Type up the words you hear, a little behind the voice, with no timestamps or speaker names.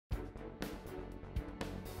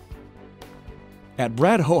At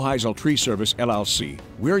Brad Hoheisel Tree Service, LLC,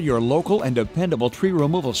 we're your local and dependable tree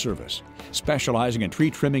removal service. Specializing in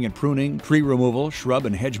tree trimming and pruning, tree removal, shrub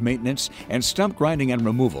and hedge maintenance, and stump grinding and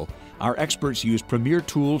removal, our experts use premier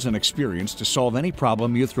tools and experience to solve any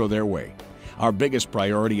problem you throw their way. Our biggest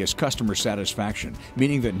priority is customer satisfaction,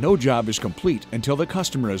 meaning that no job is complete until the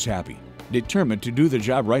customer is happy. Determined to do the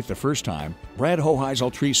job right the first time, Brad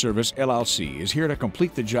Hoheisel Tree Service, LLC is here to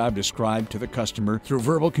complete the job described to the customer through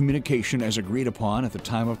verbal communication as agreed upon at the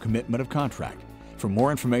time of commitment of contract. For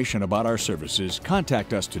more information about our services,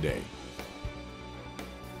 contact us today.